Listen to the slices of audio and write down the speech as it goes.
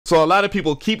So a lot of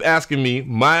people keep asking me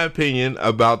my opinion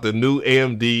about the new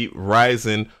AMD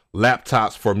Ryzen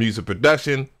laptops for music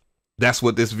production. That's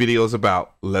what this video is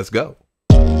about. Let's go.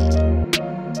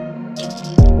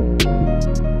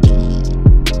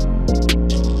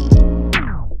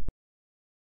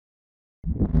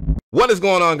 What is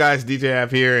going on, guys? DJ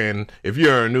Av here, and if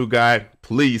you're a new guy,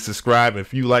 please subscribe.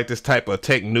 If you like this type of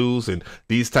tech news and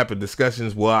these type of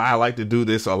discussions, well, I like to do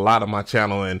this a lot on my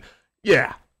channel. And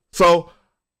yeah, so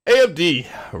AMD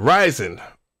Ryzen,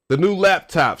 the new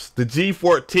laptops, the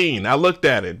G14, I looked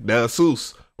at it, the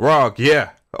Asus ROG,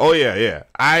 yeah.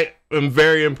 I am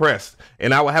very impressed,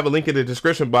 and I will have a link in the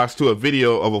description box to a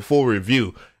video of a full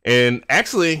review. And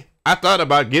actually, I thought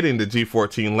about getting the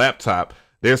G14 laptop.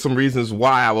 There's some reasons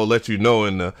why I will let you know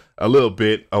in a little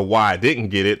bit of why I didn't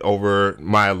get it over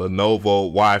my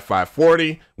Lenovo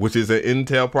Y540, which is an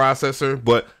Intel processor,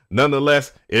 but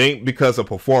nonetheless, it ain't because of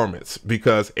performance,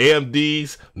 because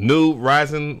AMD's new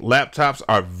Ryzen laptops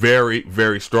are very,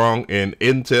 very strong, and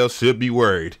Intel should be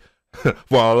worried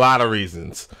for a lot of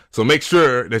reasons. So make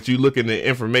sure that you look in the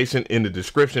information in the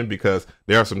description, because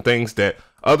there are some things that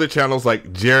other channels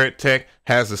like Jarrod Tech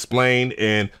has explained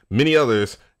and many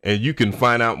others, and you can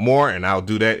find out more, and I'll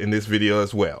do that in this video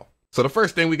as well. So the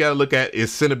first thing we got to look at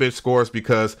is Cinebench scores,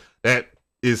 because that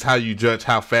is how you judge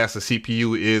how fast the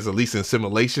CPU is, at least in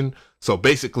simulation. So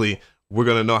basically, we're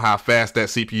going to know how fast that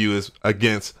CPU is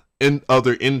against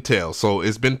other Intel. So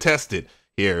it's been tested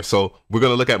here. So we're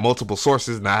going to look at multiple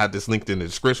sources, and I have this linked in the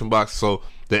description box. So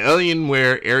the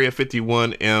Alienware Area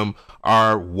 51M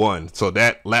R1. So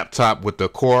that laptop with the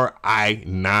Core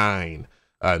i9,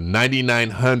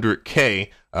 9900K,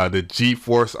 the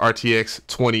GeForce RTX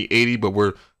 2080, but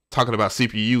we're talking about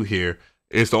CPU here.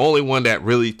 It's the only one that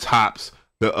really tops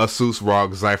the Asus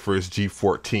ROG Zephyrus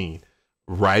G14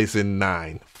 Ryzen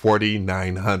 9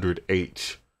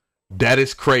 4900H. That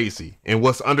is crazy. And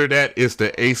what's under that is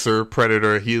the Acer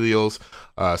Predator Helios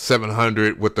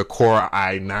 700 with the Core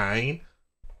i9.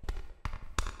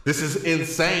 This is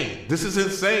insane. This is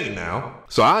insane now.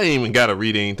 So I ain't even got to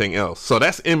read anything else. So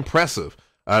that's impressive.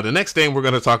 The next thing we're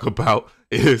going to talk about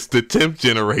is the 10th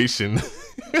generation.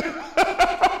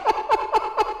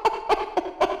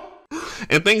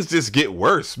 And things just get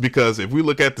worse, because if we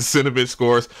look at the Cinebench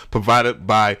scores provided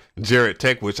by Jarrod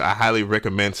Tech, which I highly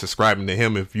recommend subscribing to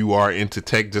him if you are into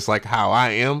tech just like how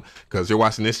I am, because you're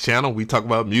watching this channel. We talk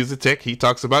about music tech, he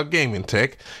talks about gaming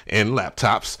tech and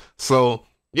laptops. So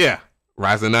yeah,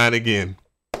 Ryzen 9 again.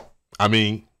 I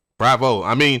mean, bravo.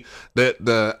 I mean,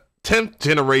 the 10th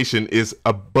generation is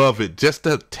above it just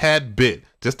a tad bit,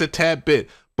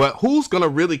 but who's gonna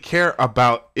really care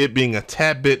about it being a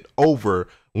tad bit over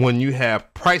when you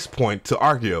have price point to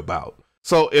argue about?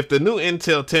 So if the new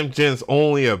Intel 10th gen is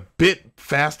only a bit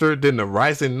faster than the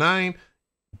Ryzen 9,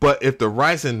 but if the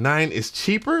Ryzen 9 is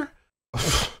cheaper,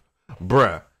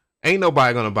 bruh, ain't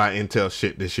nobody gonna buy Intel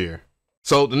shit this year.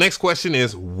 So the next question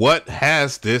is, what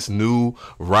has this new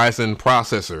Ryzen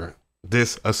processor,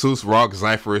 this Asus ROG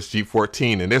Zephyrus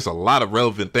G14? And there's a lot of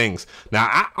relevant things. Now,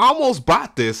 I almost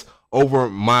bought this over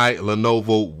my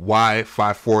Lenovo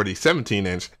Y540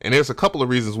 17-inch, and there's a couple of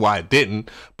reasons why I didn't,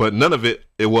 but none of it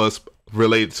was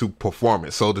related to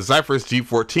performance. So the Zephyrus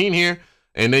G14 here,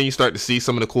 and then you start to see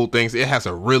some of the cool things. It has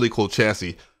a really cool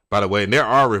chassis, by the way, and there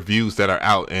are reviews that are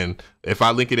out, and if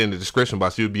I link it in the description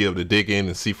box, you'll be able to dig in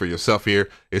and see for yourself here.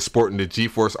 It's sporting the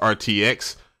GeForce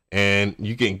RTX, and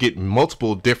you can get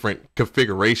multiple different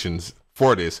configurations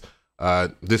for this.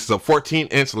 This is a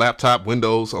 14-inch laptop,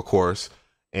 Windows, of course,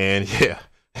 and yeah,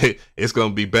 it's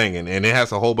gonna be banging. And it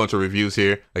has a whole bunch of reviews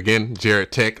here. Again, Jarrod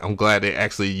Tech, I'm glad they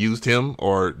actually used him,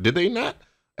 or did they not,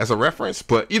 as a reference?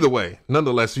 But either way,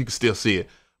 nonetheless, you can still see it.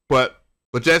 But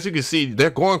as you can see, they're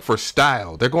going for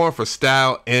style. They're going for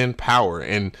style and power,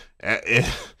 and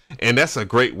that's a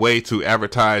great way to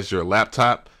advertise your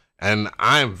laptop. And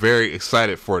I'm very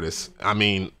excited for this. I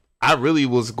mean, I really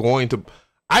was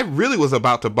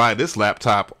about to buy this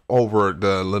laptop over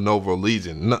the Lenovo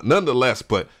Legion, nonetheless.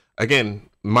 But again,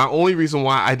 my only reason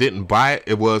why I didn't buy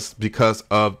it was because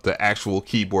of the actual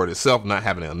keyboard itself not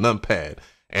having a numpad.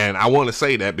 And I want to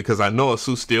say that because I know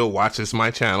Asus still watches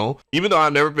my channel, even though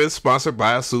I've never been sponsored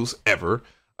by Asus ever.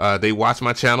 They watch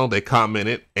my channel, they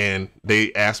commented, and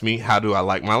they asked me how do I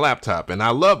like my laptop. And I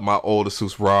love my old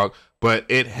Asus ROG, but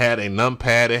it had a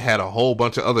numpad. It had a whole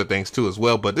bunch of other things too as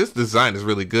well. But this design is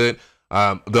really good.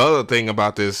 The other thing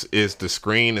about this is the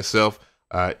screen itself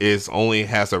only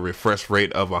has a refresh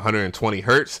rate of 120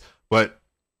 hertz, but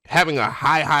having a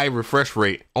high refresh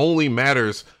rate only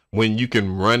matters when you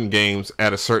can run games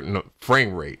at a certain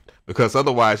frame rate, because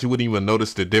otherwise you wouldn't even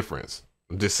notice the difference.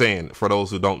 I'm just saying, for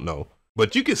those who don't know.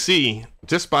 But you can see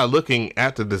just by looking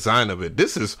at the design of it,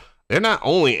 they're not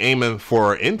only aiming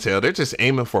for Intel, they're just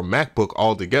aiming for MacBook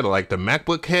altogether. Like the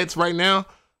MacBook heads right now,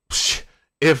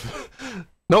 if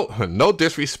no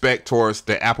disrespect towards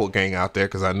the Apple gang out there,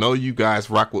 because I know you guys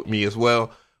rock with me as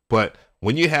well, but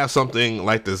when you have something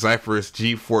like the Zephyrus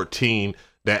G14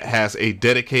 that has a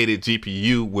dedicated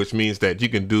GPU, which means that you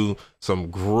can do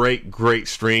some great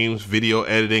streams, video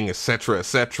editing,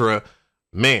 etc.,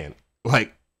 man,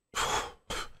 like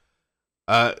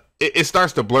it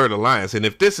starts to blur the lines. And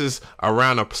if this is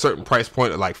around a certain price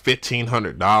point of like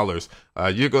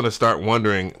 $1,500, you're going to start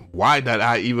wondering, why did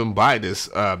I even buy this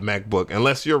MacBook?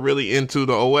 Unless you're really into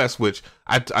the OS, which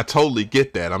I totally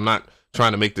get that. I'm not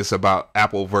trying to make this about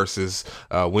Apple versus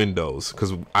Windows,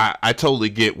 because I totally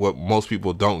get what most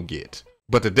people don't get.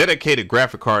 But the dedicated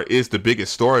graphic card is the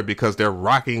biggest story, because they're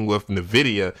rocking with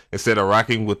NVIDIA instead of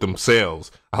rocking with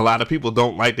themselves. A lot of people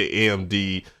don't like the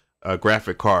AMD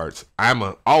graphic cards.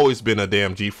 Always been a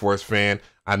damn GeForce fan.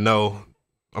 I know,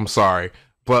 I'm sorry.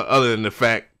 But other than the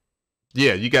fact,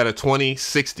 yeah, you got a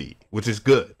 2060, which is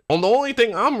good. The only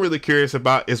thing I'm really curious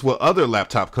about is what other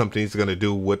laptop companies are going to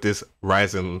do with this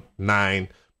Ryzen 9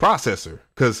 processor.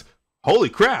 Because holy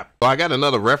crap. So I got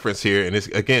another reference here, and it's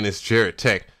Jarrod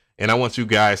Tech. And I want you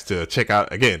guys to check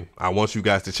out,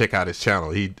 his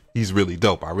channel. He's really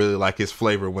dope. I really like his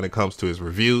flavor when it comes to his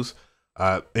reviews.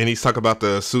 And he's talking about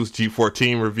the Asus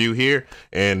G14 review here.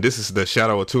 And this is the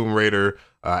Shadow of Tomb Raider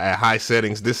at high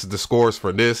settings. This is the scores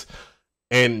for this.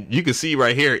 And you can see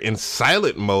right here in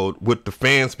silent mode with the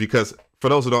fans, because for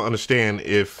those who don't understand,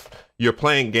 if you're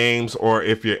playing games or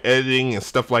if you're editing and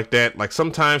stuff like that, like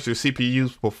sometimes your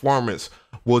CPU's performance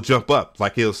will jump up,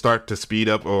 like it'll start to speed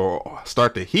up or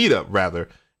start to heat up rather.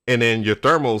 And then your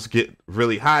thermals get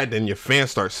really high, then your fan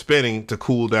starts spinning to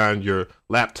cool down your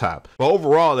laptop. But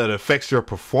overall, that affects your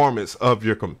performance of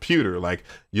your computer. Like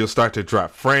you'll start to drop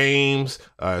frames,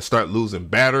 start losing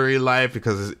battery life,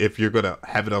 because if you're gonna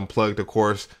have it unplugged, of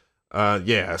course,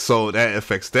 yeah, so that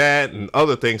affects that and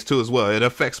other things too as well. It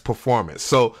affects performance.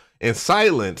 So in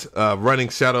silent, running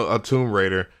Shadow of Tomb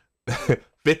Raider,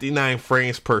 59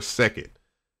 frames per second.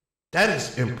 That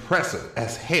is impressive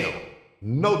as hell,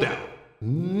 no doubt.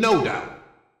 No doubt.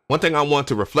 One thing I want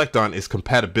to reflect on is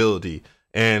compatibility,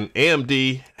 and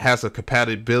AMD has a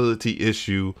compatibility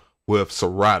issue with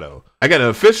Serato. I got an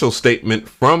official statement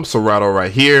from Serato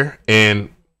right here, and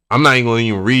I'm not even going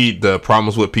to read the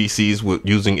problems with PCs with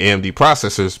using AMD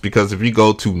processors, because if you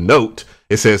go to Note,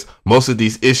 it says most of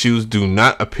these issues do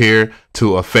not appear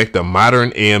to affect a modern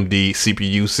AMD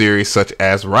CPU series such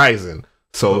as Ryzen.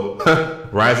 So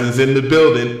Ryzen's in the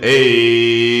building.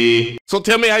 Hey. So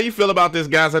tell me how you feel about this,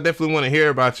 guys. I definitely want to hear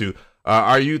about you.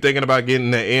 Are you thinking about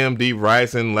getting the AMD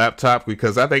Ryzen laptop?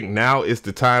 Because I think now is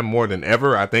the time more than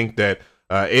ever. I think that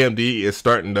AMD is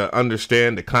starting to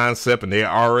understand the concept, and they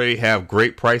already have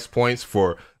great price points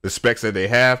for the specs that they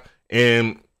have.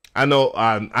 And I know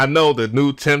the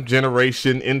new 10th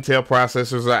generation Intel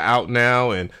processors are out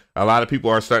now, and a lot of people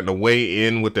are starting to weigh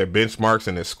in with their benchmarks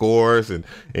and their scores, and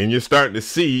you're starting to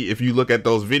see, if you look at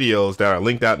those videos that are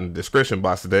linked out in the description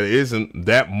box, that it isn't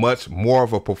that much more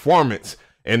of a performance.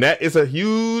 And that is a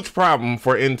huge problem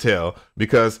for Intel,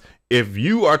 because if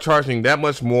you are charging that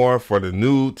much more for the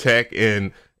new tech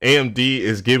and AMD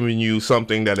is giving you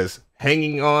something that is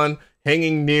hanging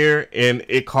near, and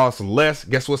it costs less,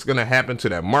 guess what's going to happen to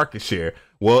that market share?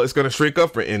 Well, it's going to shrink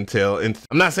up for Intel. And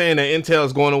I'm not saying that Intel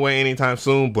is going away anytime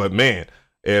soon, but man,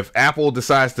 if Apple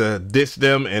decides to ditch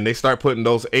them and they start putting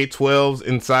those A12s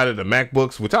inside of the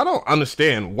MacBooks, which I don't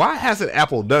understand, why hasn't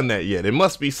Apple done that yet? It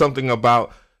must be something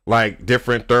about like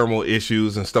different thermal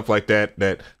issues and stuff like that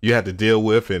that you have to deal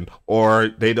with, and or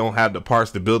they don't have the parts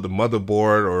to build the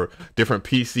motherboard, or different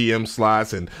PCM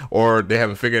slots, and or they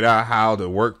haven't figured out how to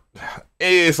work.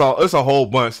 It's a whole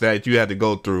bunch that you had to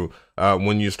go through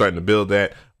when you're starting to build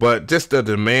that. But just the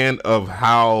demand of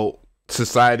how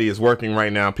society is working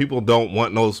right now, people don't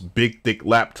want those big thick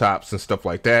laptops and stuff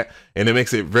like that, and it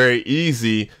makes it very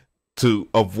easy to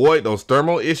avoid those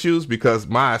thermal issues, because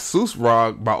my Asus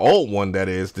ROG, my old one that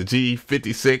is, the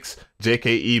G56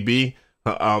 JKEB,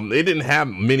 it didn't have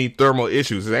many thermal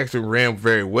issues. It actually ran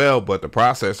very well, but the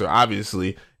processor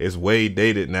obviously is way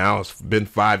dated now. It's been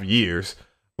 5 years.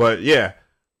 But yeah,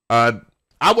 I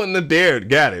wouldn't have dared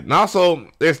got it. And also,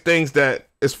 there's things that,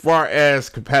 as far as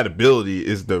compatibility,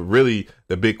 is the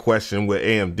big question with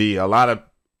AMD. A lot of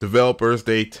developers,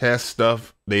 they test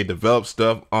stuff, they develop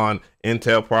stuff on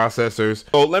Intel processors.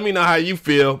 So let me know how you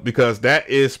feel, because that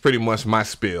is pretty much my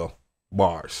spiel.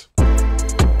 Bars.